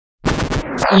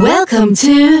Welcome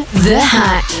to The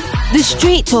Hack, the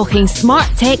straight-talking smart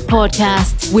tech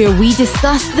podcast where we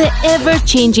discuss the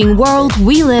ever-changing world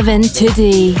we live in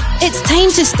today. It's time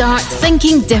to start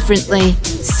thinking differently.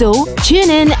 So tune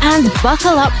in and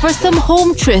buckle up for some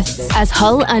home truths as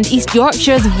Hull and East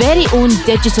Yorkshire's very own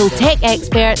digital tech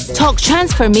experts talk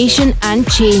transformation and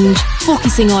change,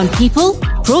 focusing on people,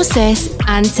 process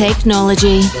and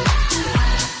technology.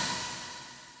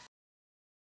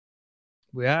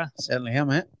 We are. Certainly am,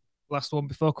 mate. Last one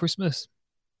before Christmas.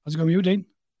 How's it going with you, Dean?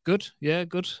 Good. Yeah,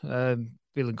 good.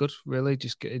 Feeling good, really.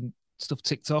 Just getting stuff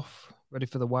ticked off, ready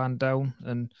for the wind down,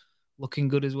 and looking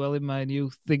good as well in my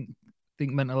new Think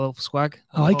Mental Health swag.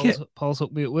 I like it. Paul's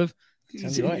hooked me up with.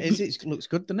 It looks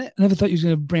good, doesn't it? I never thought you was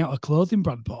going to bring out a clothing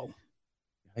brand, Paul.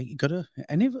 You gotta,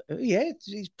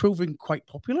 it's proving quite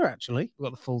popular, actually. We've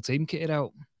got the full team kitted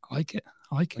out. I like it.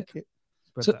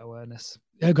 Spread that awareness.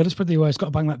 Yeah, got to spread the awareness. Got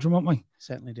to bang that drum, haven't we?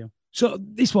 Certainly do. So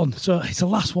this one, it's the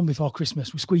last one before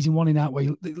Christmas. We're squeezing one in out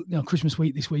way. Christmas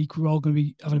week this week, we're all going to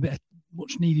be having a bit of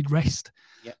much needed rest.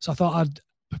 Yep. So I thought I'd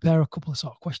prepare a couple of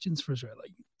sort of questions for us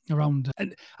really around.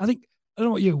 And I think, I don't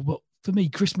know what you, but for me,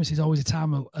 Christmas is always a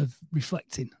time of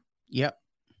reflecting. Yep.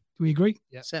 Do we agree?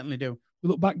 Yeah, certainly do. We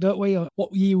look back, don't we?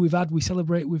 What year we've had, we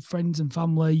celebrate with friends and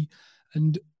family.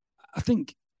 And I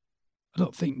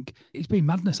don't think it's been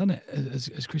madness, hasn't it,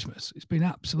 as Christmas? It's been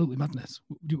absolutely madness.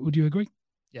 Would you agree?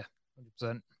 Yeah,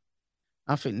 100%.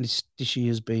 I think this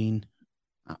year's been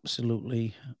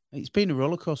absolutely. It's been a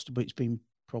roller coaster, but it's been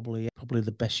probably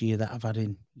the best year that I've had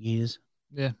in years.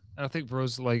 Yeah, and I think for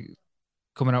us, like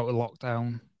coming out of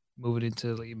lockdown, moving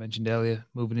into, like you mentioned earlier,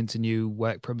 moving into new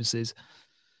work premises,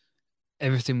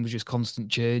 everything was just constant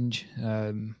change.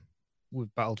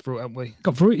 We've battled through it, haven't we?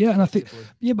 Got through it, yeah. And I think,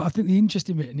 but I think the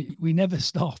interesting bit, we never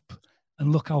stop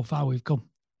and look how far we've come,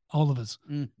 all of us.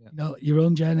 Mm. You know, your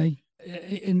own journey.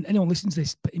 And anyone listens to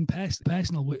this in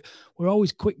personal, we're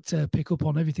always quick to pick up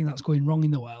on everything that's going wrong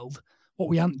in the world, what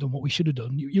we haven't done, what we should have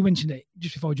done. You mentioned it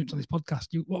just before we jumped on this podcast.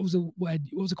 What was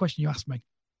the question you asked me?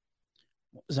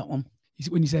 What was that one?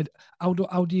 When you said, how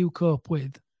do you cope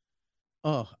with?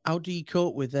 Oh, how do you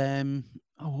cope with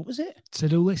what was it?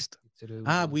 To-do list.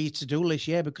 To-do list,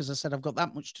 yeah, because I said I've got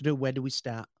that much to do. Where do we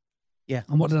start? Yeah.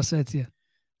 And what did I say to you?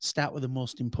 Start with the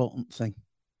most important thing.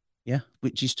 Yeah,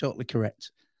 which is totally correct.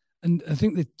 And I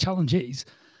think the challenge is,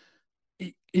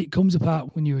 it comes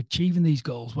apart when you're achieving these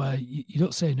goals where you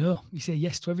don't say no, you say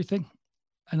yes to everything.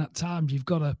 And at times you've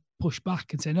got to push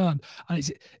back and say no. And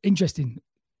it's interesting,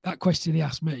 that question he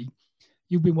asked me,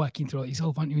 you've been working through it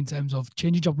yourself, haven't you, in terms of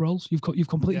changing job roles? You've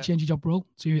completely changed your job role.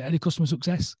 So you're head of customer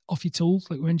success, off your tools,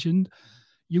 like we mentioned.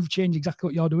 You've changed exactly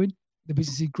what you're doing. The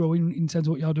business is growing in terms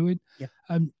of what you're doing. Yeah.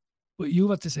 But you've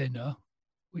had to say no,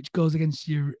 which goes against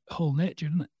your whole nature,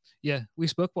 doesn't it? Yeah, we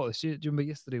spoke about this. Do you remember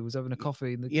yesterday? We was having a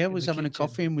coffee in the having a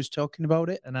coffee and was talking about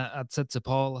it. And I'd said to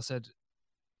Paul, I said,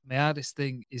 my hardest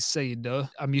thing is saying no.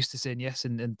 I'm used to saying yes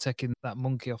and taking that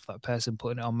monkey off that person,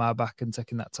 putting it on my back and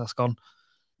taking that task on.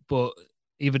 But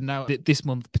even now, this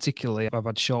month particularly, I've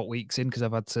had short weeks in because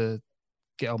I've had to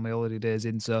get all my holiday days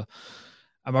in. So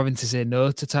I'm having to say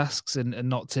no to tasks and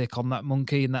not take on that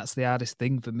monkey. And that's the hardest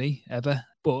thing for me ever.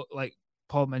 But like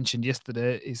Paul mentioned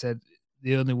yesterday, he said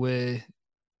the only way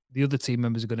the other team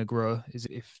members are going to grow is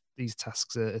if these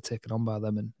tasks are taken on by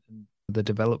them and they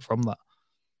develop from that.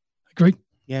 Agree?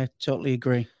 Yeah, totally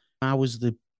agree. I was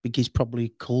the biggest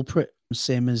probably culprit,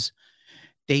 same as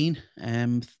Dean.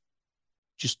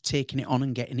 Just taking it on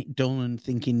and getting it done and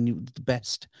thinking you're the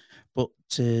best. But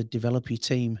to develop your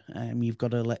team, you've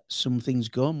got to let some things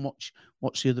go and watch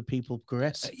the other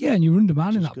progress. progress. And you're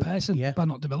undermining that person by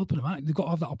not developing them. Right? They've got to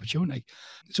have that opportunity.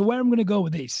 So where I'm going to go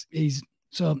with this is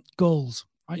goals,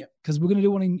 right? Because we're going to do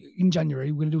one in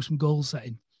January. We're going to do some goal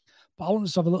setting. But I want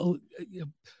us to have a little,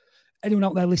 anyone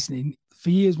out there listening, for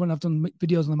years when I've done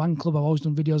videos on the Man Club, I've always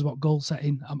done videos about goal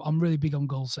setting. I'm really big on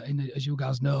goal setting, as you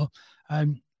guys know.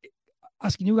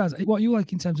 Asking you guys, what are you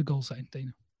like in terms of goal setting,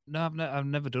 Dina? No, I've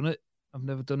never done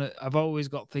it. I've always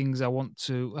got things I want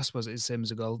to, I suppose it's the same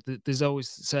as a goal. There's always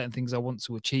certain things I want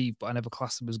to achieve, but I never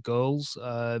class them as goals.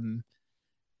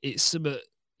 It's something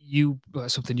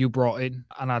you brought in,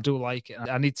 and I do like it.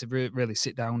 I need to really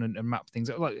sit down and map things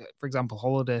out. Like, for example,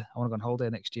 holiday. I want to go on holiday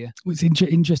next year. Well, it's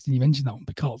interesting you mentioned that one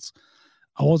because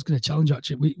I was going to challenge you,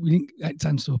 actually. We didn't get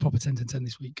time to do a proper 10 to 10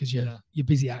 this week because you're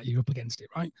busy out, you're up against it,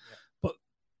 right? Yeah. But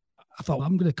I thought,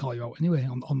 I'm going to call you out anyway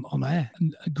on air.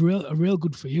 And a real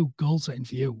good for you, goal setting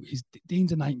for you, is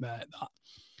Dean's a nightmare at that.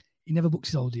 He never books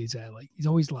his holidays early. He's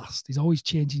always last. He's always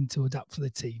changing to adapt for the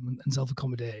team and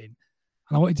self-accommodating.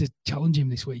 And I wanted to challenge him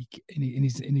this week in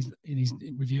his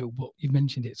review, but you've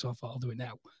mentioned it, so I thought I'll do it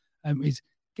now. Is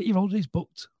get your holidays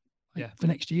booked for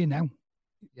next year now.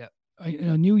 Yeah.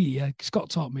 New Year, Scott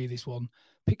taught me this one.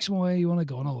 Pick somewhere you want to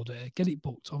go on holiday, get it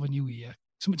booked over New Year,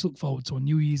 something to look forward to on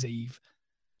New Year's Eve.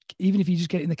 Even if you just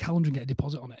get it in the calendar and get a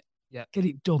deposit on it, get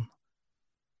it done.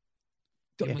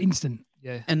 Instant.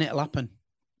 Yeah. And it'll happen.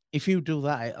 If you do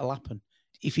that, it'll happen.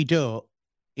 If you don't,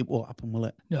 it won't happen, will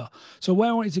it? No. So where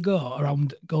I wanted to go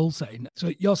around goal setting.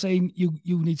 So you're saying you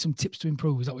need some tips to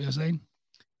improve. Is that what you're saying?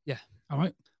 Yeah. All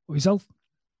right. What yourself?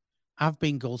 I've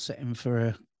been goal setting for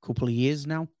a couple of years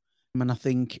now. And I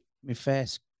think my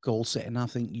first goal setting, I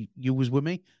think you was with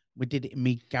me. We did it in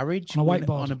my garage. On a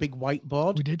whiteboard. On a big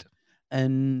whiteboard. We did.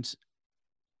 And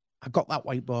I got that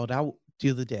whiteboard out the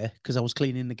other day because I was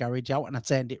cleaning the garage out, and I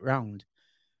turned it round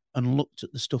and looked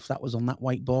at the stuff that was on that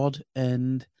whiteboard.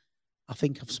 And I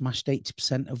think I've smashed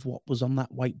 80% of what was on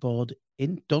that whiteboard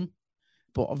done.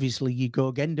 But obviously you go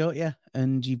again, don't you?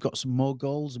 And you've got some more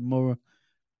goals and more.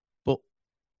 But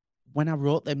when I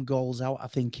wrote them goals out, I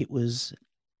think it was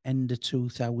end of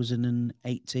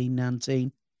 2018,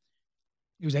 19.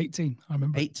 It was 18, I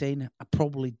remember. 18. I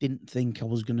probably didn't think I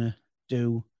was going to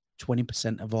do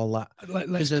 20% of all that.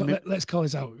 Let's call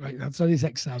this out, right? So this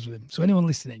exercise with him. So anyone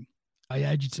listening, I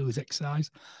urge you to do this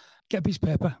exercise. Get a piece of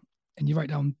paper and you write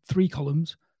down 3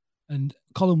 columns. And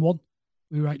column 1,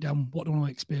 we write down what do I want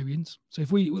to experience. So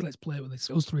if let's play with this.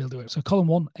 Us 3 will do it. So column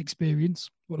 1, experience.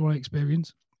 What do I want to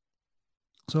experience?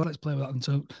 So let's play with that. And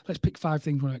so let's pick 5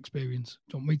 things we want to experience.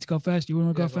 Do you want me to go first? You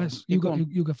want to go first? You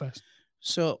go first.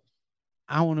 So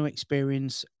I want to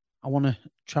experience, I want to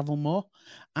travel more.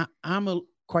 I'm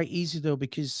quite easy though,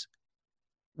 because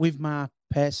with my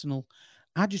personal,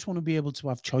 I just want to be able to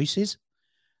have choices.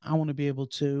 I want to be able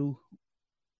to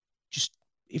just,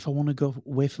 if I want to go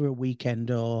away for a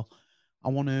weekend or I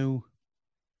want to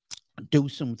do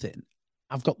something,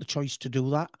 I've got the choice to do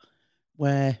that,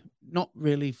 where not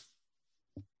really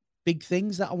big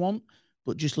things that I want,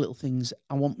 but just little things.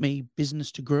 I want my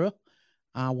business to grow.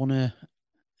 I want to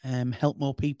help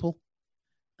more people.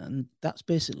 And that's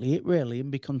basically it, really,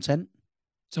 and be content.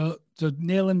 So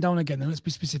nail them down again, and let's be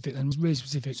specific and really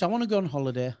specific. So I want to go on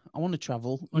holiday. I want to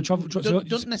travel.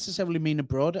 Don't necessarily mean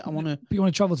abroad. I want to. But you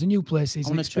want to travel to new places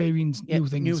and experience new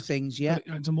things. New things, yeah.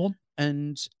 One.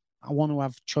 And I want to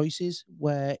have choices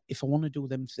where if I want to do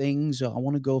them things, or I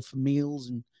want to go for meals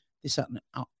and this, that, and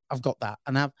I've got that.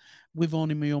 And with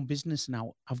owning my own business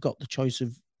now, I've got the choice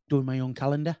of doing my own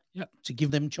calendar to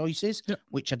give them choices,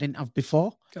 which I didn't have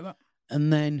before. Get that.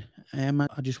 And then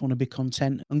I just want to be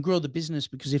content and grow the business,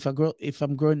 because if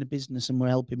I'm growing the business and we're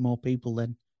helping more people,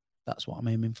 then that's what I'm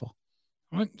aiming for.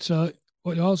 All right. So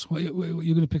what yours? What you're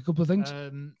going to pick a couple of things?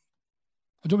 Do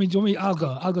you want me? I'll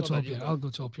go to help you. I'll go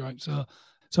to help you. Right.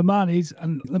 So mine is,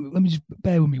 and let me just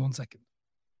bear with me 1 second.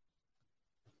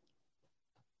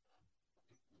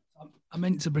 I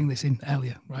meant to bring this in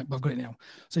earlier, right? But I've got it now.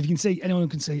 So if you can see, anyone who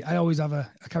can see, I always have I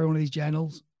carry one of these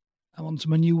journals. I'm on to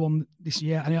my new one this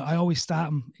year. And I always start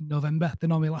them in November. They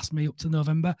normally last me up to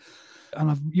November. And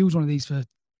I've used one of these for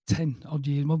 10 odd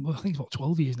years. Well, I think it's about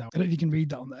 12 years now. I don't know if you can read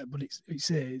that on there, but it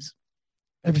says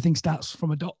everything starts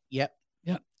from a dot. Yep.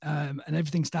 Yeah. And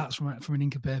everything starts from an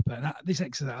ink of paper. And this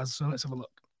exercise, so let's have a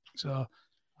look. So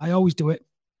I always do it.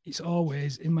 It's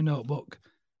always in my notebook.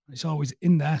 It's always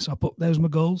in there. So I put, there's my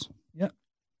goals. Yeah.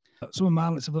 Some of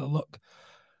mine, let's have a little look.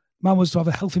 Mine was to have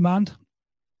a healthy mind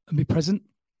and be present.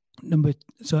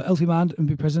 So healthy mind and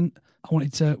be present. I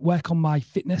wanted to work on my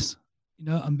fitness,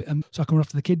 and so I can run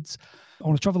after the kids. I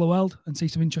want to travel the world and see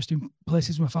some interesting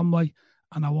places with my family.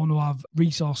 And I want to have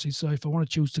resources. So if I want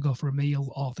to choose to go for a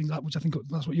meal or things like that, which I think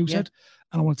that's what you said,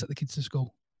 and I want to take the kids to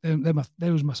school.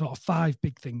 There was my sort of 5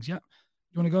 big things. Yeah.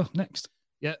 You want to go next?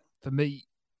 Yeah. For me,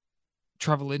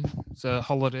 traveling. So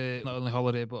holiday, not only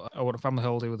holiday, but I want a family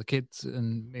holiday with the kids,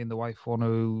 and me and the wife want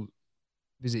to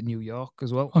visit New York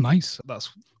as well. Oh, nice.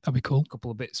 That'd be cool. A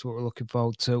couple of bits what we're looking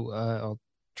forward to, or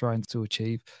trying to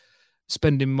achieve.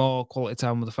 Spending more quality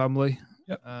time with the family.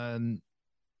 Yep.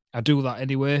 I do that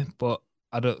anyway, but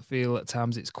I don't feel at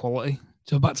times it's quality.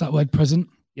 So back to that word present.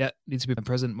 Yeah, need to be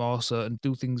present more, so and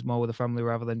do things more with the family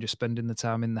rather than just spending the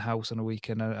time in the house on a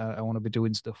weekend. I want to be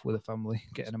doing stuff with the family,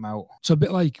 getting them out. So a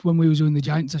bit like when we were doing the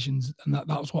giant sessions, and that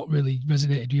was what really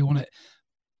resonated. Do you want it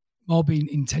more being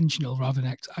intentional rather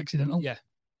than accidental?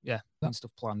 Yeah, and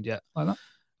stuff planned. Yeah, like that.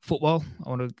 Football,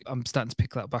 I'm starting to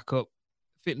pick that back up.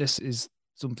 Fitness is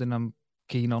something I'm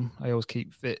keen on. I always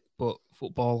keep fit, but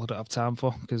football I don't have time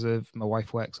for because of my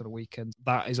wife works on a weekend.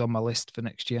 That is on my list for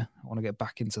next year. I want to get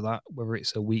back into that, whether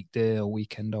it's a weekday or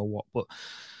weekend or what. But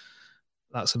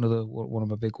that's another one of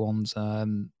my big ones. I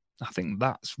think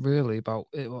that's really about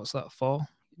it. What's that for?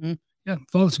 Yeah,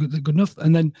 flawless, good enough.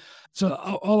 And then, so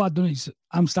all I'd done is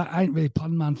I ain't really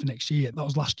planned mine for next year. That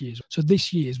was last year's. So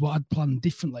this year's what I'd planned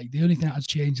differently. The only thing I'd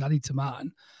changed added to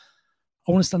mine,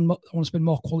 I want to spend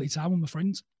more quality time with my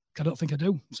friends. I don't think I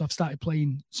do. So I've started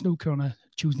playing snooker on a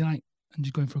Tuesday night and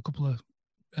just going for a couple of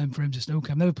frames of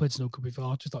snooker. I've never played snooker before.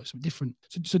 I just thought something different.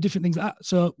 So different things like that.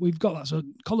 So we've got that. So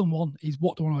column 1 is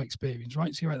what do I want to experience,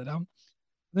 right? So you write that down.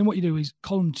 Then what you do is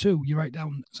column 2, you write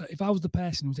down. So if I was the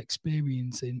person who was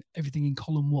experiencing everything in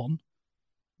column 1,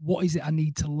 what is it I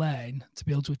need to learn to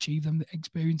be able to achieve them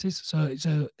experiences? So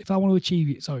if I want to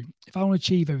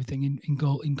achieve everything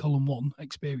in column 1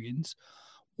 experience,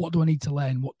 what do I need to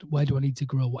learn? Where do I need to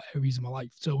grow? What areas of my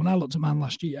life? So when I looked at mine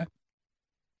last year,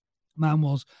 mine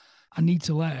was I need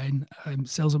to learn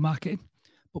sales and marketing,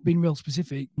 but being real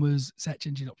specific was search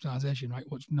engine optimization, right?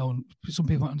 Which some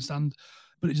people don't understand,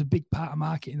 but it's a big part of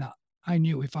marketing that I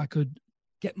knew if I could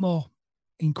get more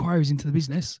inquiries into the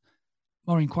business,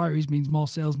 more inquiries means more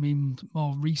sales, means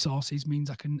more resources, means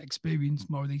I can experience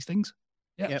more of these things.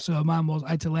 Yep. So mine was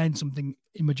I had to learn something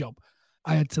in my job.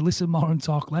 I had to listen more and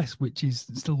talk less, which is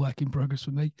still work in progress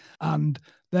for me. And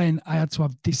then I had to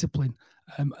have discipline,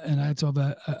 and I had to have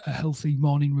a healthy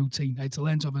morning routine. I had to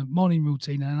learn to have a morning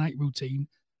routine and a night routine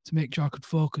to make sure I could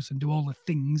focus and do all the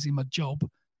things in my job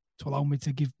to allow me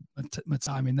to give my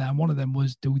time in there. And one of them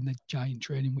was doing the giant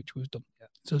training, which was done. Yeah.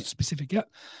 So specific, yeah.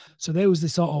 So there was the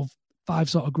sort of 5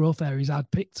 sort of growth areas I'd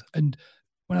picked. And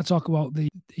when I talk about the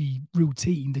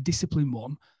routine, the discipline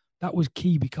one, that was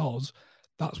key because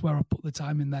that's where I put the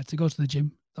time in there to go to the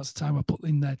gym. That's the time I put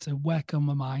in there to work on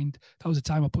my mind. That was the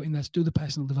time I put in there to do the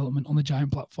personal development on the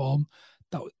giant platform.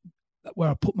 That where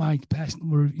I put my personal,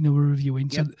 we're reviewing.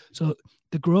 Yep. So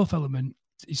the growth element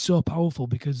is so powerful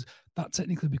because that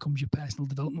technically becomes your personal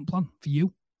development plan for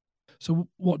you. So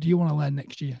what do you want to learn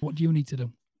next year? What do you need to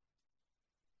do?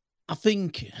 I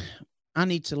think I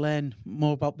need to learn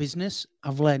more about business.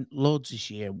 I've learned loads this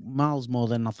year, miles more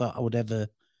than I thought I would ever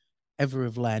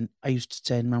have learned. I used to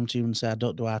turn around to you and say, I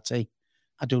don't do RT.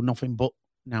 I do nothing but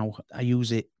now. I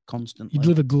use it constantly. You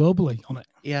delivered globally on it?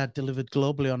 Yeah, I delivered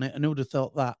globally on it. And who would have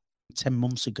thought that 10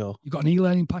 months ago? You got an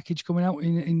e-learning package coming out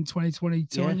in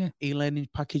 2022, haven't you? E-learning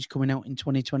package coming out in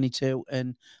 2022.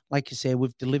 And like I say,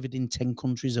 we've delivered in 10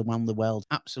 countries around the world.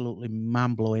 Absolutely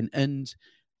mind-blowing. And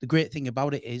the great thing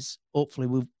about it is, hopefully,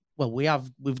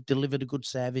 we've delivered a good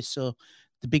service. So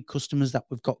the big customers that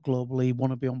we've got globally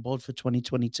want to be on board for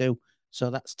 2022. So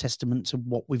that's testament to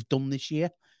what we've done this year.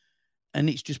 And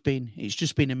it's just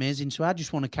been amazing. So I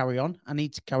just want to carry on. I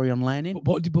need to carry on learning.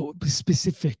 But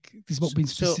specific. This is what being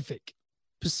specific.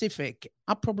 Specific.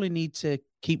 I probably need to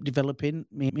keep developing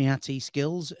my IT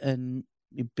skills and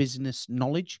my business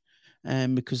knowledge,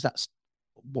 because that's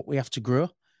what we have to grow.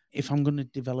 If I'm going to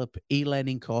develop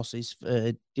e-learning courses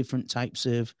for different types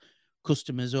of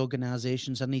customers,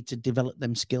 organizations, I need to develop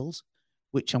them skills,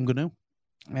 which I'm going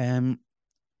to.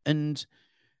 And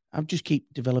I'll just keep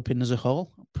developing as a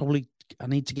whole. I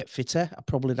need to get fitter.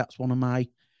 That's one of my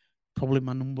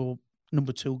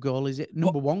number 2 goal. Is it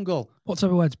number 1 goal? What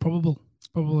type of words? Probably.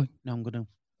 No, I'm going to.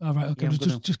 All right. Okay.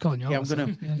 Yeah, just calling you out. Yeah, I'm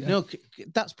going to. Yeah. No,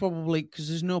 that's probably because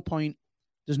there's no point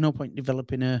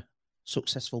developing a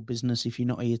successful business if you're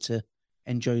not here to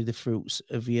enjoy the fruits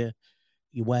of your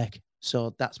work.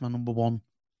 So that's my number 1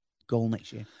 goal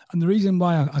next year. And the reason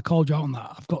why I called you out on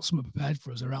that, I've got something prepared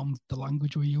for us around the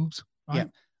language we use. Right? Yeah.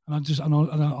 And I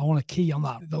want to key on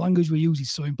that. The language we use is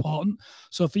so important.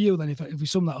 So for you, then, if we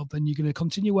sum that up, then you're going to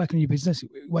continue working on your business,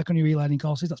 work on your e-learning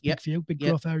courses. That's big for you, big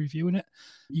growth area for you, isn't it?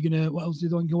 You're going to, what else are you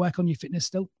doing? You work on your fitness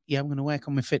still? Yeah, I'm going to work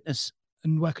on my fitness.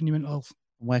 And work on your mental health.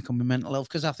 Work on my mental health,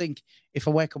 because I think if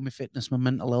I work on my fitness, my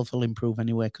mental health will improve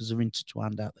anyway, because they're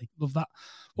intertwined, aren't they? Love that.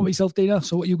 What about yourself, Dina?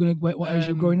 So what areas are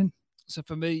you growing in? So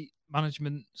for me,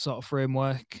 management sort of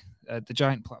framework, the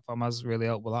giant platform has really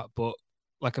helped with that. But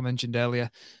like I mentioned earlier,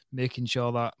 making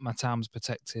sure that my time's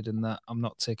protected and that I'm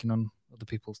not taking on other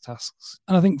people's tasks.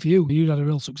 And I think for you had a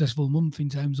real successful month in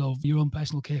terms of your own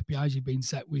personal KPIs you've been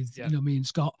set with, me and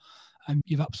Scott, and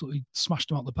you've absolutely smashed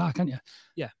them out the park, haven't you?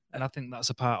 Yeah, and I think that's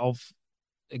a part of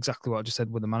exactly what I just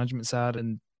said with the management side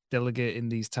and delegating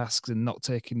these tasks and not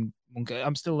taking one.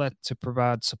 I'm still there to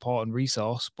provide support and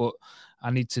resource, but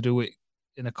I need to do it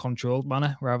in a controlled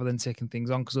manner rather than taking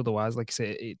things on, because otherwise, like I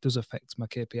say, it does affect my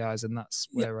KPIs, and that's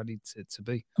where I need to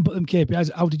be. But them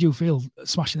KPIs, how did you feel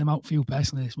smashing them out for you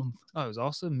personally this month? Oh, it was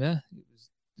awesome, yeah. It was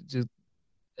just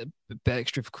a bit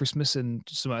extra for Christmas and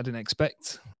something I didn't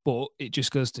expect. But it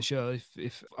just goes to show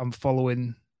if I'm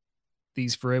following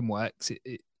these frameworks,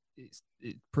 it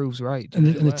proves right. And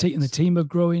the team are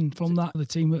growing from that. The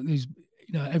team is,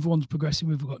 everyone's progressing.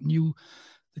 We've got new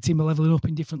the team are leveling up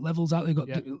in different levels out. They've got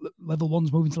level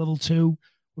 1's moving to level 2.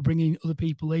 We're bringing other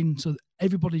people in, so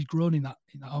everybody's grown in that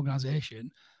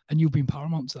organisation, and you've been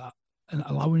paramount to that and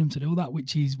allowing them to do that.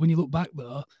 Which is, when you look back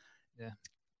though,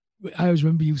 I always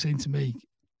remember you saying to me,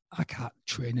 "I can't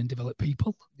train and develop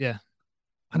people,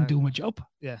 and do my job,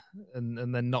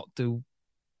 and then not do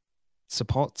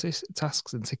support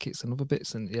tasks and tickets and other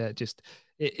bits, and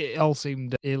it all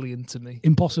seemed alien to me.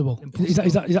 Impossible. Is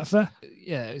that fair?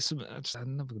 Yeah,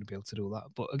 I'm never going to be able to do that.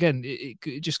 But again,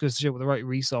 it just goes to show with the right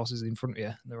resources in front of you,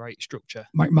 and the right structure,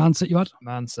 mindset you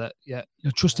had,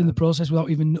 trusting the process without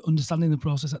even understanding the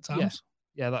process at times.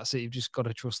 Yeah, that's it. You've just got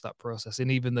to trust that process, and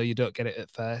even though you don't get it at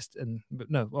first,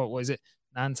 what is it?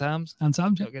 9 times? 9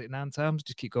 times. You don't get it 9 times.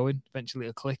 Just keep going. Eventually,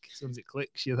 it'll click. As soon as it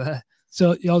clicks, you're there.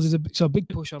 So yours is a big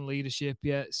push on leadership.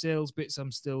 Yeah, sales bits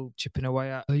I'm still chipping away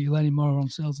at. Are you learning more on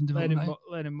sales and development?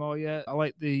 Learning more. Yeah, I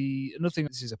like another thing.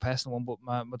 This is a personal one, but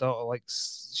my daughter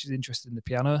she's interested in the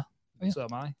piano. Oh, yeah. So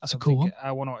am I. That's a cool one.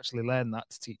 I want to actually learn that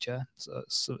to teach her. So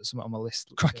it's something on my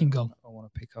list. Cracking goal. I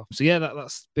want to pick up. So yeah,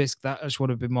 that's basically that. I just want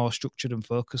to be more structured and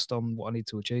focused on what I need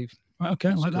to achieve. Right, okay,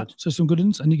 I like that. So some good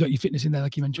ones. And you got your fitness in there,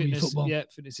 like you mentioned, your football. Yeah,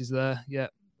 fitness is there. Yeah,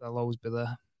 I'll always be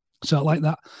there. So I like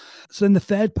that. So then the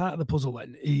third part of the puzzle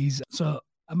then is, so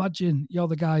imagine you're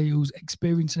the guy who's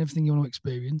experiencing everything you want to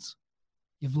experience.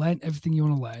 You've learned everything you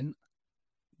want to learn.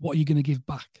 What are you going to give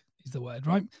back is the word,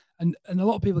 right? And a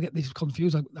lot of people get this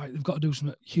confused. Like they've got to do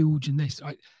something huge in this,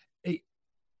 right? It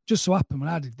just so happened when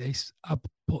I did this, I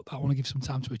want to give some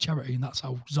time to a charity, and that's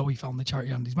how Zoe found the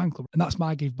charity Andy's Man Club. And that's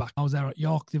my give back. I was there at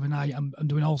York the other night. I'm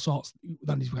doing all sorts with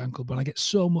Andy's Man Club, and I get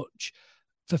so much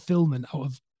fulfillment out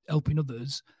of helping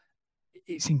others.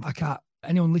 It seems like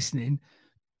anyone listening,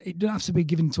 it don't have to be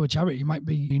given to a charity. It might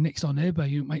be your next door neighbour.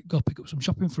 You might go pick up some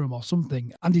shopping for them or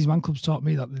something. Andy's Man Club's taught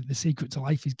me that the secret to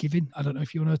life is giving. I don't know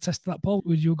if you want to attest to that, Paul.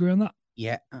 Would you agree on that?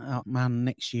 Yeah, man,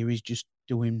 next year is just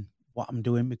doing what I'm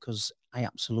doing because I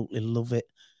absolutely love it.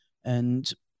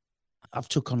 And I've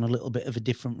took on a little bit of a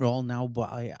different role now,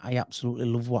 but I absolutely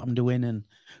love what I'm doing, and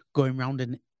going around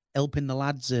and helping the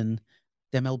lads and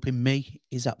them helping me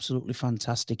is absolutely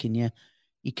fantastic. And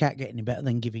you can't get any better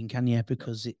than giving, can you?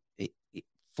 Because it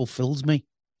fulfills me.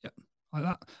 Yeah, like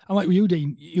that. And like with you,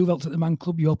 Dean, you've helped at the Man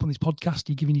Club, you open this podcast,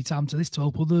 you're giving your time to this to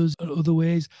help others in other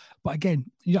ways. But again,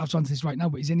 you don't have to answer this right now,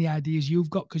 but is there any ideas you've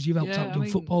got? Because you've helped out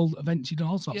doing football events, you've done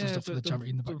all sorts of stuff for the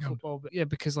charity in the background. Football,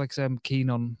 because like I say, I'm keen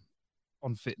on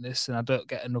fitness, and I don't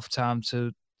get enough time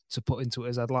to put into it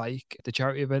as I'd like. The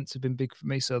charity events have been big for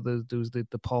me. So there was the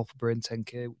Paul for Brain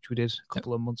 10K, which we did a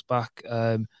couple of months back.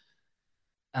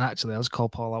 And actually, I was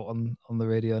called Paul out on the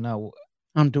radio now.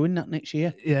 I'm doing that next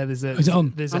year. Yeah, is it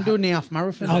on? I'm doing the half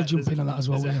marathon. I'll jump in on that as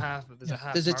well.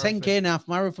 There's a 10K and half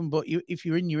marathon, but if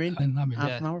you're in, you're in.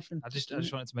 Half marathon. I just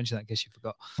wanted to mention that in case you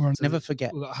forgot. Never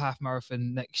forget. We've got a half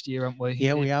marathon next year, haven't we?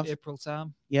 Yeah, we have. April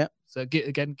time. Yeah. So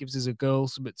again, gives us a goal,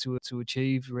 something to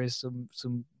achieve, raise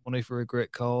some money for a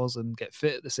great cause, and get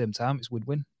fit at the same time. It's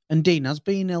win-win. And Dean has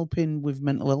been helping with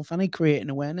mental health, and he creating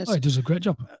awareness. Oh, he does a great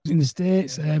job in the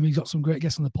States. He's got some great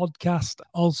guests on the podcast.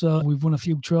 Also, we've won a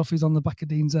few trophies on the back of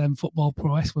Dean's football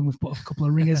prowess when we've put a couple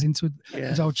of ringers into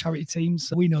our charity teams.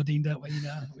 So we know Dean, don't we?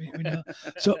 We know.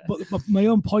 So, but my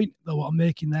own point, though, what I'm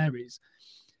making there is,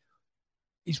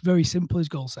 it's very simple as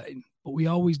goal setting, but we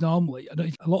always normally,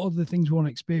 a lot of the things we want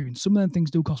to experience, some of them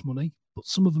things do cost money, but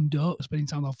some of them don't. Spending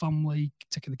time with our family,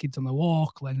 taking the kids on their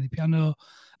walk, learning the piano,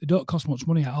 they don't cost much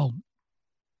money at all.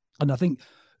 And I think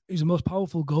it was the most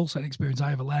powerful goal setting experience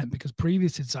I ever learned, because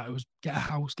previous to that, it was get a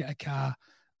house, get a car.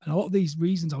 And a lot of these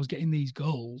reasons I was getting these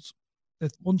goals,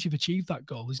 that once you've achieved that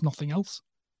goal, there's nothing else.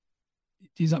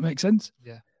 Does that make sense?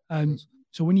 Yeah.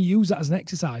 So when you use that as an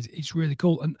exercise, it's really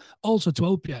cool. And also to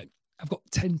help you, I've got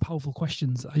 10 powerful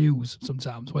questions that I use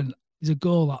sometimes when there's a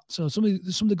goal that, so some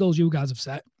of the goals you guys have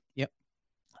set. Yep.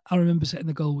 I remember setting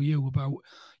the goal with you about you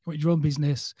want your own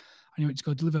business and you want to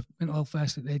go deliver mental health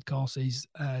first aid courses,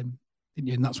 didn't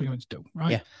you? And that's what you want to do,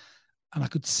 right? Yeah. And I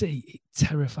could see it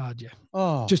terrified you.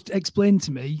 Oh. Just explain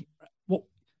to me what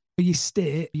your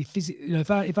state, your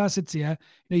if I said to you,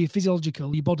 your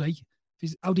physiological, your body,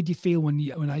 how did you feel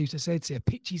when I used to say to you,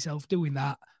 picture yourself doing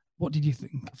that? What did you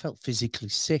think? I felt physically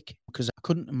sick because I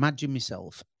couldn't imagine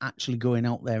myself actually going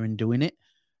out there and doing it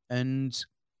and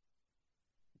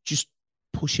just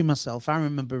pushing myself. I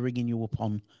remember ringing you up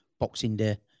on Boxing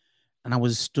Day and I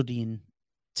was studying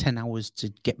 10 hours to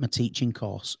get my teaching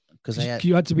course because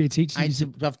you had to be a teacher. I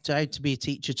had to be a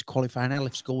teacher to qualify, and I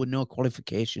left school with no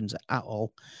qualifications at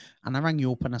all. And I rang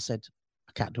you up and I said,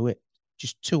 I can't do it.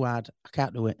 Just too hard. I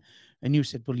can't do it. And you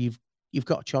said, well, you've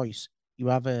got a choice.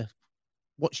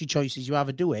 What's your choice? Is you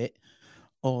either do it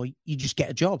or you just get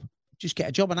a job. just get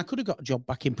a job. And I could have got a job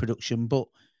back in production, but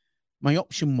my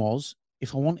option was,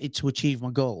 if I wanted to achieve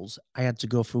my goals, I had to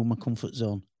go through my comfort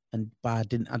zone. And why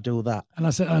didn't I do that? And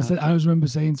I always remember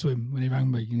saying to him when he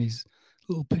rang me in his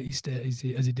little pity state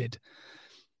as he did,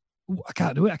 I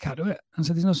can't do it. And I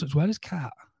said, there's no such word as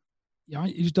can't.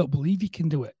 You just don't believe you can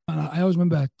do it. And I always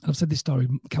remember, I've said this story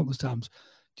countless times.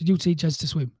 Did you teach us to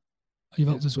swim? Or you've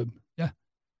helped to swim? Yeah.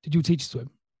 Did you teach to swim?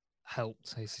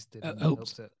 Helped. I assisted.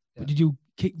 Helped. It. Yeah. But did you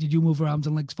kick? Did you move her arms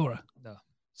and legs for her? No.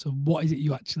 So what is it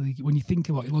you actually, when you think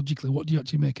about it logically, what do you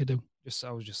actually make her do?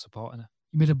 I was just supporting her.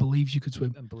 You made her believe she could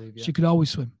swim. And believe, yeah. She could always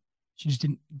swim. She just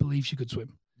didn't believe she could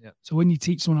swim. Yeah. So when you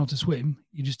teach someone how to swim,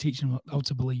 you're just teaching them how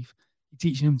to believe. You're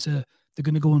teaching them they're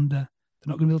going to go under.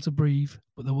 They're not going to be able to breathe,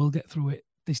 but they will get through it.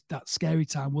 That scary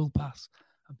time will pass.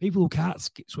 And people who can't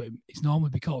swim, it's normally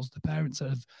because the parents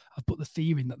have put the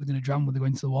fear in that they're going to drown when they go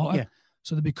into the water. Yeah.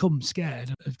 So they become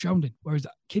scared of drowning. Whereas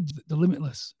kids, they're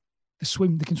limitless. They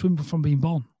can swim from being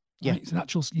born. Right? Yeah. It's a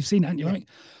natural. You've seen it, haven't you? Right.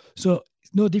 So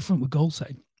it's no different with goal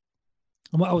setting.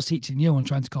 And what I was teaching you and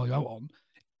trying to call you out on,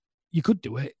 you could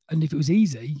do it, and if it was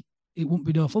easy, it wouldn't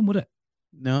be no fun, would it?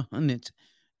 No, and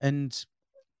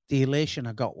the elation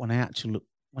I got when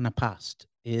I passed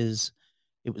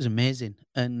it was amazing.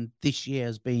 And this year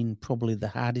has been probably the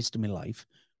hardest of my life,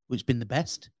 but it's been the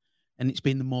best, and it's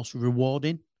been the most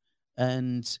rewarding.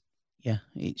 And yeah,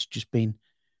 it's just been.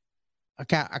 I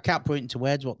can't put it into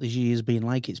words what this year has been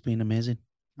like. It's been amazing.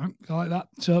 Right, I like that.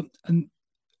 So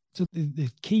the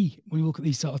key when you look at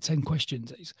these sort of 10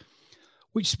 questions is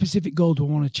which specific goal do I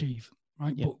want to achieve,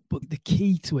 right? Yeah. But the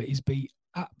key to it is be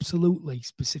absolutely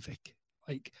specific.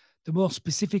 Like the more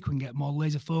specific we can get, more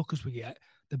laser focus we get,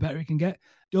 the better it can get.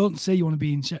 Don't say you want to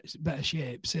be in better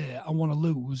shape. Say I want to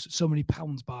lose so many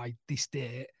pounds by this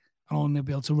date. I want to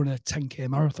be able to run a 10K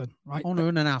marathon, right? I want to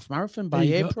run an half marathon by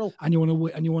April. And you want to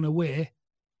weigh.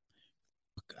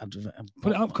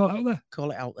 Put it out, call it out there.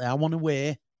 Call it out there. I want to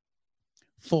weigh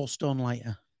 4 stone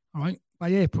lighter. All right, by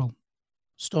April.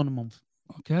 Stone a month.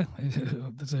 Okay,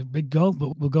 that's a big goal,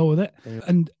 but we'll go with it. Yeah.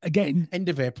 And again, end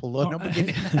of April, though, not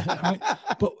beginning. Right?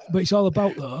 But it's all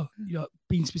about though,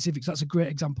 being specific. So that's a great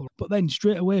example. But then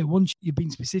straight away, once you've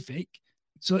been specific,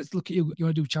 so let's look at you. You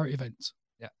want to do charity events,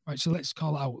 yeah? Right. So let's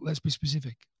call it out. Let's be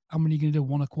specific. How many are you going to do?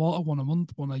 1 a quarter, 1 a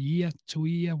month, 1 a year, 2 a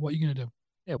year? What are you going to do?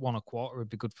 Yeah, 1 a quarter would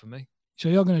be good for me. So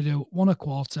you're going to do 1 a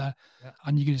quarter,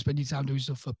 and you're going to spend your time doing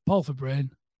stuff for Paul for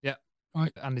Brain. Yeah.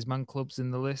 Right. And his man club's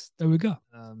in the list. There we go.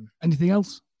 Anything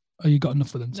else? Oh, you got enough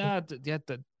for them? Nah,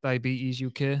 the Diabetes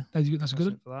UK. That's a good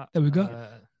one. For that. There we go.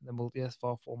 Then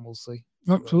fourth one, we'll see.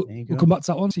 Right, so we'll come back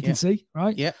to that one so you can see,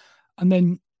 right? Yeah. And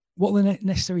then what are the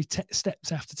necessary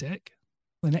steps I have to take?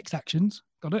 The next actions.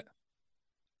 Got it?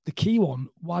 The key one,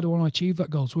 why do I want to achieve that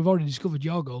goal? So we've already discovered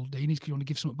your goal, Dean, is because you want to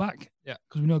give something back. Yeah.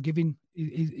 Because we know giving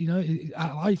is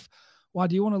out of life. Why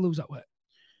do you want to lose that weight?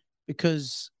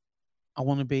 Because I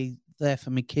want to be there for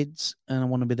my kids, and I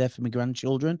want to be there for my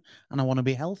grandchildren, and I want to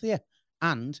be healthier.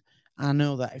 And I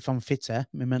know that if I'm fitter,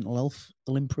 my mental health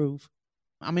will improve.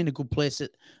 I'm in a good place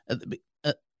at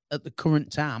the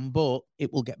current time, but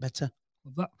it will get better.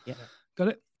 Love that. Yeah. Got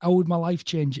it. How would my life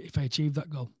change if I achieved that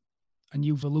goal? And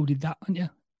you've alluded that, haven't you?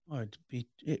 Oh,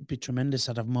 it'd be tremendous.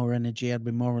 I'd have more energy. I'd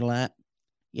be more alert.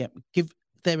 Yeah. Give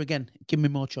me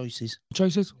more choices.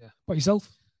 Choices? Yeah. What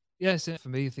yourself? Yes, for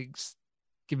me, I think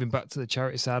giving back to the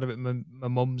charity side of it. My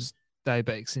mum's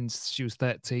diabetic since she was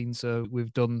 13, so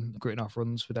we've done grit and off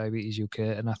runs for Diabetes UK,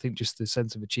 and I think just the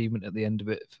sense of achievement at the end of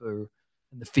it and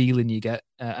the feeling you get,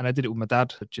 and I did it with my dad,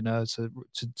 to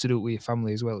do it with your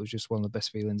family as well. It was just one of the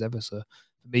best feelings ever. So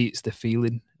for me, it's the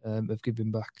feeling of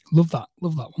giving back. Love that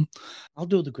one. I'll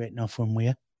do the Great North Run with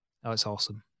you. Oh, it's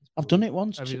awesome. I've done it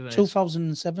once,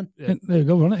 2007. Yeah. There you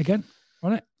go, run it again.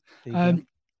 Run it. There you go.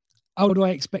 How do I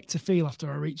expect to feel after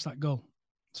I reach that goal?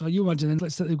 So you imagine then,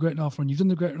 let's take the Great North Run. You've done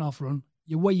the Great North Run.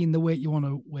 You're weighing the weight you want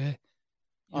to weigh.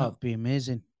 It'd be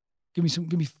amazing. Give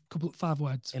me a couple of 5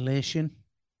 words. Elation.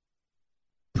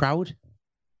 Proud.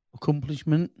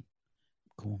 Accomplishment.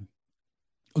 Go on.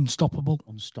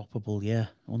 Unstoppable, yeah.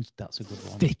 That's a good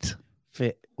one.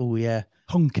 Fit. Oh, yeah.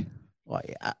 Hunk. Well,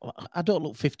 I don't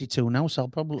look 52 now, so I'll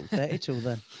probably look 32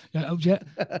 then. Yeah.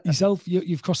 Yourself,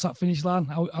 you've crossed that finish line.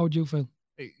 How would you feel?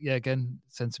 Yeah, again,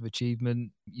 sense of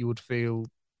achievement. You would feel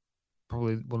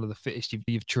probably one of the fittest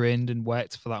you've trained and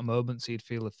worked for that moment, so you'd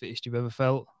feel the fittest you've ever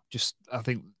felt. I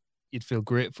think you'd feel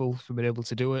grateful for being able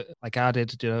to do it like I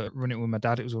did. Running it with my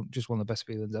dad, it was just one of the best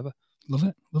feelings ever. Love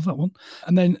it. Love that one.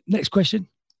 And then next question,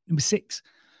 number 6.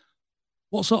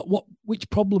 Which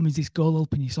problem is this goal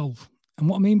helping you solve? And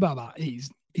what I mean by that is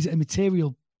it a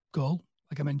material goal,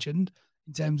 like I mentioned,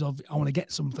 in terms of I want to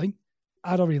get something?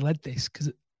 I'd already led this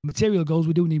because Material goals,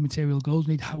 we do need material goals.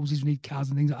 We need houses, we need cars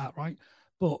and things like that, right?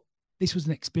 But this was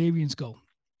an experience goal.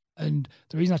 And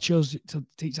the reason I chose to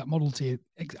teach that model to you,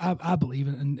 I believe,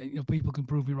 and you know, people can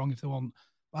prove me wrong if they want,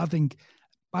 but I think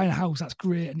buying a house, that's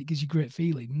great and it gives you great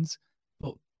feelings,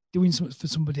 but doing something for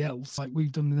somebody else, like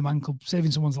we've done in the Man Club,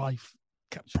 saving someone's life,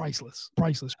 priceless.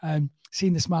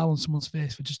 Seeing the smile on someone's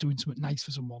face for just doing something nice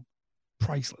for someone,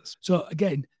 priceless. So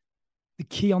again, the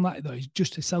key on that though is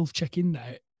just to self-check in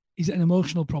there. Is it an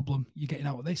emotional problem you're getting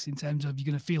out of this in terms of you're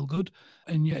going to feel good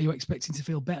and you're expecting to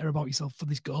feel better about yourself for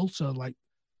this goal? So like,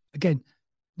 again,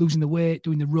 losing the weight,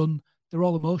 doing the run, they're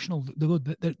all emotional. They're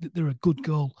good. They're a good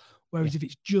goal. Whereas if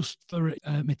it's just for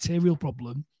a material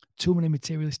problem, too many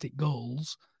materialistic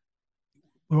goals,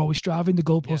 we're always striving. The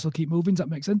goalposts will keep moving. Does that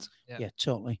make sense? Yeah,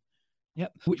 totally.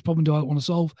 Yep. Which problem do I want to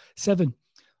solve? 7.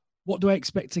 What do I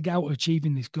expect to get out of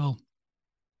achieving this goal?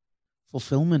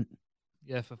 Fulfillment.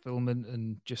 Yeah, fulfillment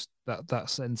and just that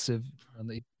sense of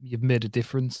that you've made a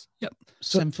difference. Yep.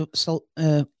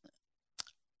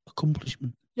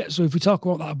 Accomplishment. Yeah, so if we talk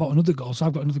about that about another goal, so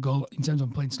I've got another goal in terms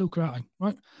of playing snooker, aren't I?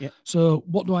 Right? Yeah. So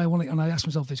what do I want to, and I asked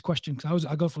myself this question because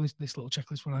I go for this little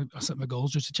checklist when I set my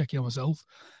goals just to check in on myself,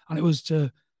 and it was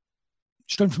to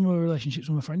strengthen my relationships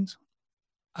with my friends.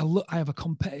 I have a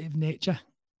competitive nature,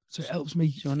 so it helps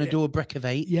me. So you want to do a break of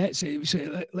 8? Yeah, so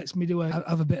it lets me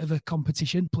have a bit of a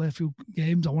competition, play a few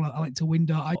games. I like to win,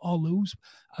 don't I, or lose,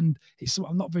 and it's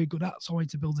something I'm not very good at, so I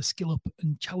need to build a skill up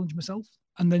and challenge myself.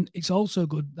 And then it's also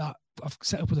good that I've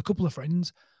set up with a couple of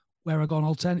friends where I go on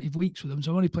alternative weeks with them.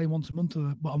 So I'm only playing once a month,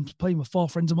 but I'm playing with 4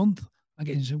 friends a month. I'm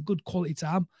getting some good quality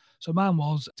time. So mine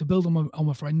was to build on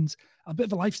my friends, a bit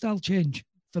of a lifestyle change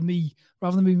for me,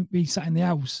 rather than me sat in the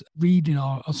house reading,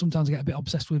 or sometimes I get a bit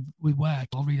obsessed with work.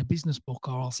 I'll read a business book,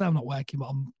 or I'll say I'm not working, but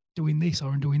I'm doing this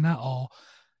or I'm doing that, or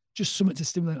just something to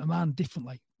stimulate my mind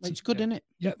differently. It's good, isn't it?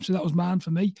 Yep. So that was mine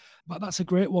for me. But that's a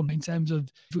great one in terms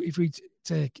of if we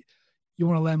take, you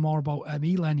want to learn more about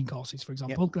e-learning courses, for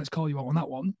example, let's call you out on that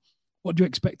one. What do you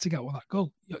expect to get with that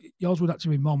goal? Yours would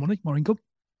actually be more money, more income.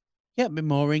 Yeah, it'd be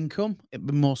more income. It'd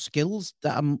be more skills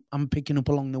that I'm picking up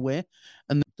along the way.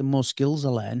 And the more skills I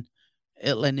learn,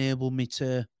 it'll enable me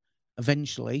to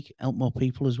eventually help more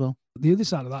people as well. The other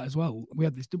side of that as well, we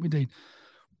had this, didn't we, Dean?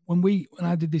 When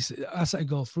I did this, I set a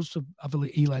goal for us to have an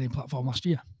e-learning platform last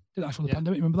year. Did actually the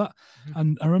pandemic, remember that? Mm-hmm.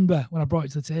 And I remember when I brought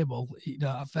it to the table,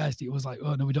 at first it was like,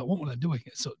 oh no, we don't want one of them, do we?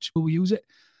 As such, will we use it?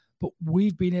 But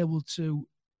we've been able to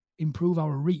improve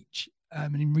our reach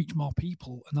and reach more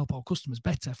people and help our customers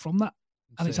better from that.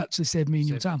 And it's actually saved me and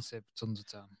you time. Saved tons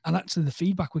of time. And actually the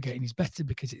feedback we're getting is better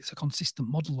because it's a consistent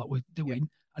model that we're doing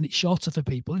and it's shorter for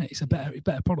people, isn't it? It's a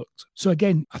better product. So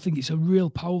again, I think it's a real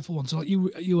powerful one. So like you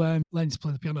learning to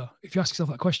play the piano. If you ask yourself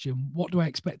that question, what do I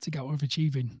expect to get out of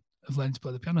achieving of learning to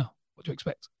play the piano? What do you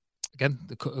expect? Again,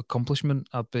 the accomplishment,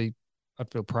 I'd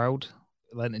feel proud.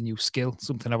 Learn a new skill,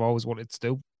 something I've always wanted to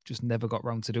do, just never got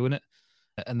around to doing it.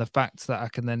 And the fact that I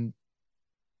can then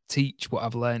teach what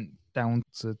I've learned down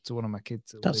to one of my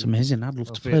kids. That's amazing. I'd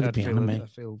love to play the piano, mate.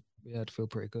 I'd feel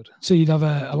pretty good. So you'd have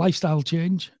a lifestyle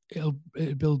change. It'll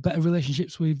build better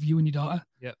relationships with you and your daughter.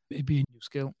 Yep. It'd be a new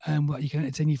skill. That you can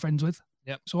entertain your friends with.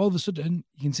 Yep. So all of a sudden,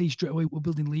 you can see straight away we're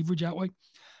building leverage, aren't we?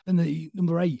 Then the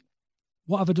number 8,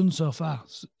 what have I done so far?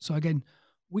 So again,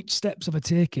 which steps have I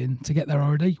taken to get there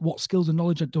already? What skills and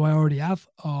knowledge do I already have?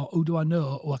 Or who do I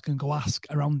know who I can go ask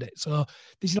around it? So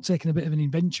this is taking a bit of an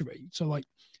inventory. So like,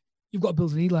 you've got to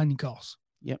build an e-learning course.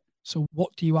 Yep. So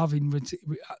what do you have in,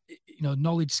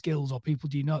 knowledge, skills, or people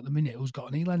do you know at the minute who's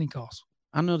got an e-learning course?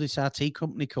 I know this RT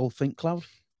company called ThinkCloud.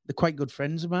 They're quite good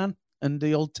friends of mine, and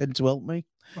they all tend to help me.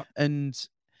 Right. And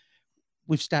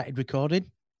we've started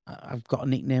recording. I've got a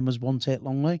nickname as One Take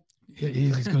Longley. Yeah,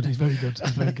 he's good. He's very good.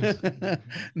 He's very good.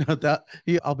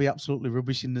 I'll be absolutely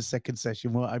rubbish in the second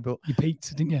session, won't I? But you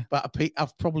peaked, didn't you? But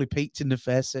I've probably peaked in the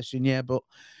first session, yeah. But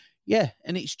yeah,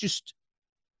 and it's just,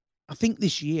 I think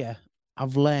this year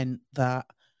I've learned that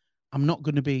I'm not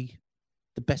going to be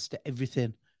the best at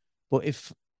everything, but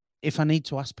if I need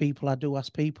to ask people, I do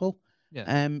ask people.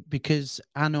 Yeah. Because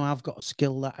I know I've got a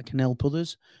skill that I can help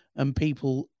others, and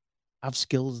people have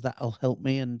skills that'll help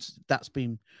me, and that's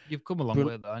been. You've come a long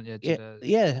way, though, haven't you?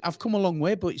 Yeah, I've come a long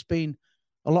way, but it's been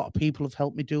a lot of people have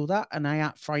helped me do that, and I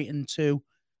ain't frightened to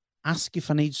ask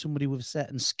if I need somebody with a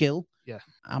certain skill. Yeah,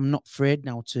 I'm not afraid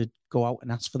now to go out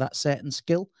and ask for that certain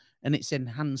skill, and it's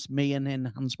enhanced me and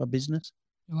enhanced my business.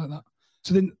 You like that?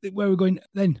 So then, where are we going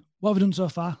then? What have we done so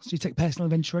far? So you take personal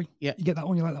inventory. Yeah. You get that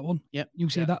one. You like that one. Yeah. You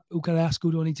say that. Who can I ask?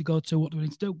 Who do I need to go to? What do I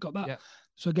need to do? Got that. Yeah.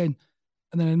 So again,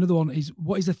 and then another one is,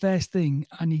 what is the first thing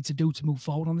I need to do to move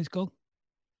forward on this goal?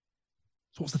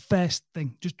 So what's the first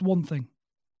thing? Just one thing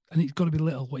and it's got to be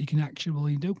little what you can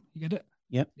actually do. You get it?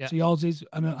 Yep. Yeah. So yours is,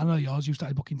 I know yours, you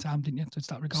started booking time, didn't you, to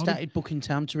start recording? Started booking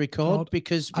time to record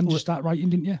because... And just start writing,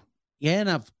 didn't you? Yeah,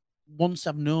 and once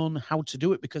I've known how to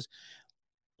do it, because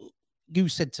you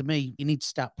said to me, you need to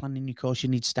start planning your course, you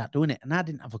need to start doing it. And I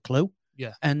didn't have a clue.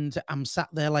 Yeah. And I'm sat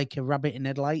there like a rabbit in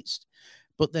headlights.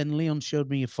 But then Leon showed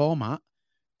me a format.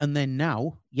 And then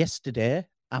now, yesterday,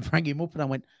 I rang him up and I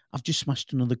went, I've just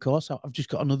smashed another course out. I've just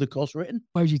got another course written.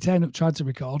 Whereas you turned up, tried to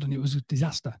record, and it was a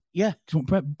disaster. Yeah.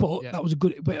 But Yeah. that was a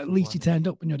good, but at least you turned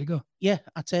up and you had to go. Yeah,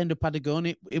 I turned up, had a go, and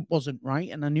it wasn't right.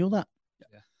 And I knew that.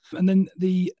 And then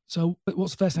so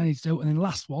what's the first thing I need to do? And then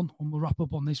last one, and we'll wrap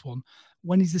up on this one.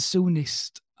 When is the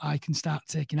soonest I can start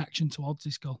taking action towards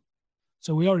this goal?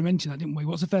 So we already mentioned that, didn't we?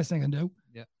 What's the first thing I can do?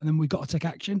 Yeah. And then we've got to take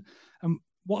action. And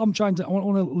what I'm trying to, I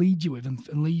want to lead you with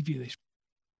and leave you this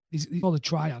is called a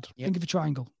triad. Yep. Think of a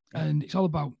triangle. Yep. And it's all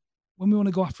about when we want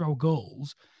to go after our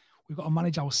goals, we've got to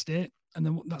manage our state. And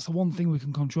then that's the one thing we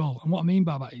can control. And what I mean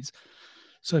by that is,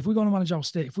 so if we're going to manage our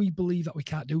state, if we believe that we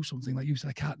can't do something, like you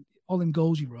said, all them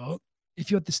goals you wrote, if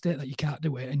you had the state that you can't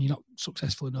do it and you're not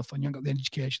successful enough and you haven't got the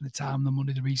education, the time, the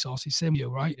money, the resources, same with you,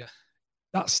 right? Yeah.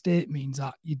 That state means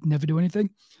that you'd never do anything.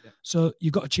 Yeah. So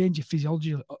you've got to change your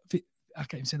physiology. I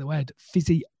can't even say the word.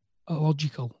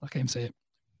 Physiological. I can't even say it.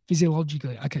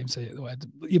 Physiologically, I can't even say it, the word.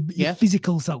 Your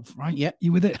physical self, right? Yeah.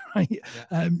 You with it, right?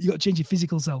 Yeah. You got to change your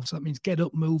physical self. So that means get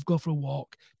up, move, go for a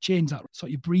walk, change that. So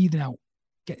you're breathing out,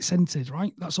 get centered,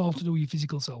 right? That's all to do with your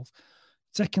physical self.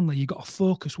 Secondly, you got to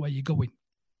focus where you're going.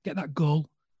 Get that goal,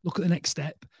 look at the next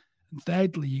step. And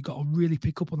thirdly, you got to really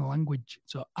pick up on the language.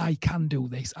 So I can do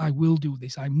this. I will do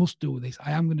this. I must do this.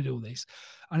 I am going to do this.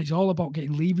 And it's all about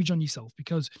getting leverage on yourself,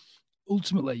 because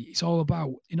ultimately it's all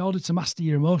about, in order to master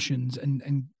your emotions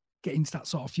and get into that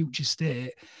sort of future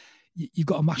state, you've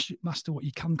got to master what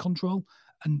you can control.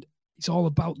 And it's all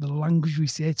about the language we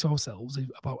say to ourselves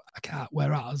about I can't,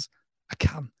 whereas I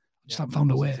can. I just haven't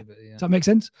found a way. Does that make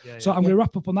sense? Yeah, so I'm going to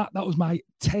wrap up on that. That was my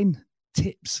 10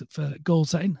 tips for goal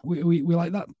setting. We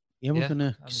like that. Yeah, we're going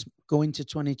to go into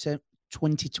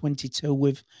 2022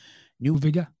 with new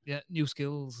vigor. Yeah, new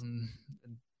skills and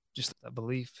just that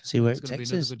belief. See where it's it going takes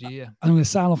to be us. another good year. I'm going to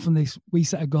sign off on this. We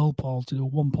set a goal, Paul, to do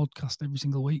one podcast every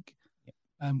single week.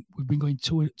 We've been going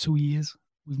 2 years.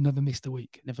 We've never missed a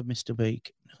week. Never missed a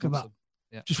week. Look at that.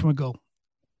 Yeah. Just from a goal.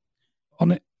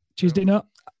 On it. Tuesday night.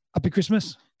 Happy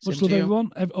Christmas. Much love,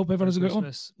 everyone. Hope everyone has a great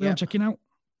one. We're checking out.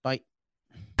 Bye.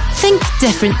 Think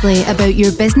differently about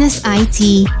your business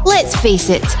IT. Let's face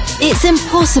it, it's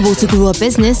impossible to grow a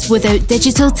business without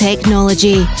digital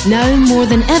technology. Now more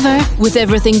than ever, with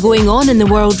everything going on in the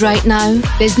world right now,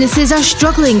 businesses are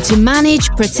struggling to manage,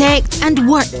 protect, and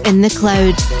work in the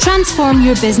cloud. Transform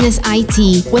your business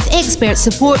IT with expert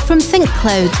support from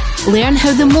ThinkCloud. Learn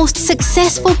how the most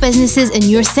successful businesses in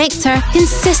your sector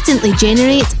consistently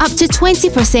generate up to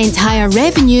 20% higher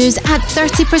revenues at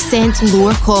 30%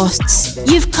 lower costs.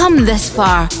 You've come this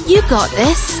far. You got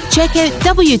this. Check out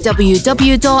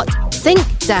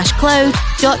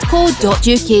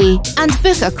www.think-cloud.co.uk and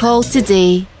book a call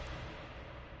today.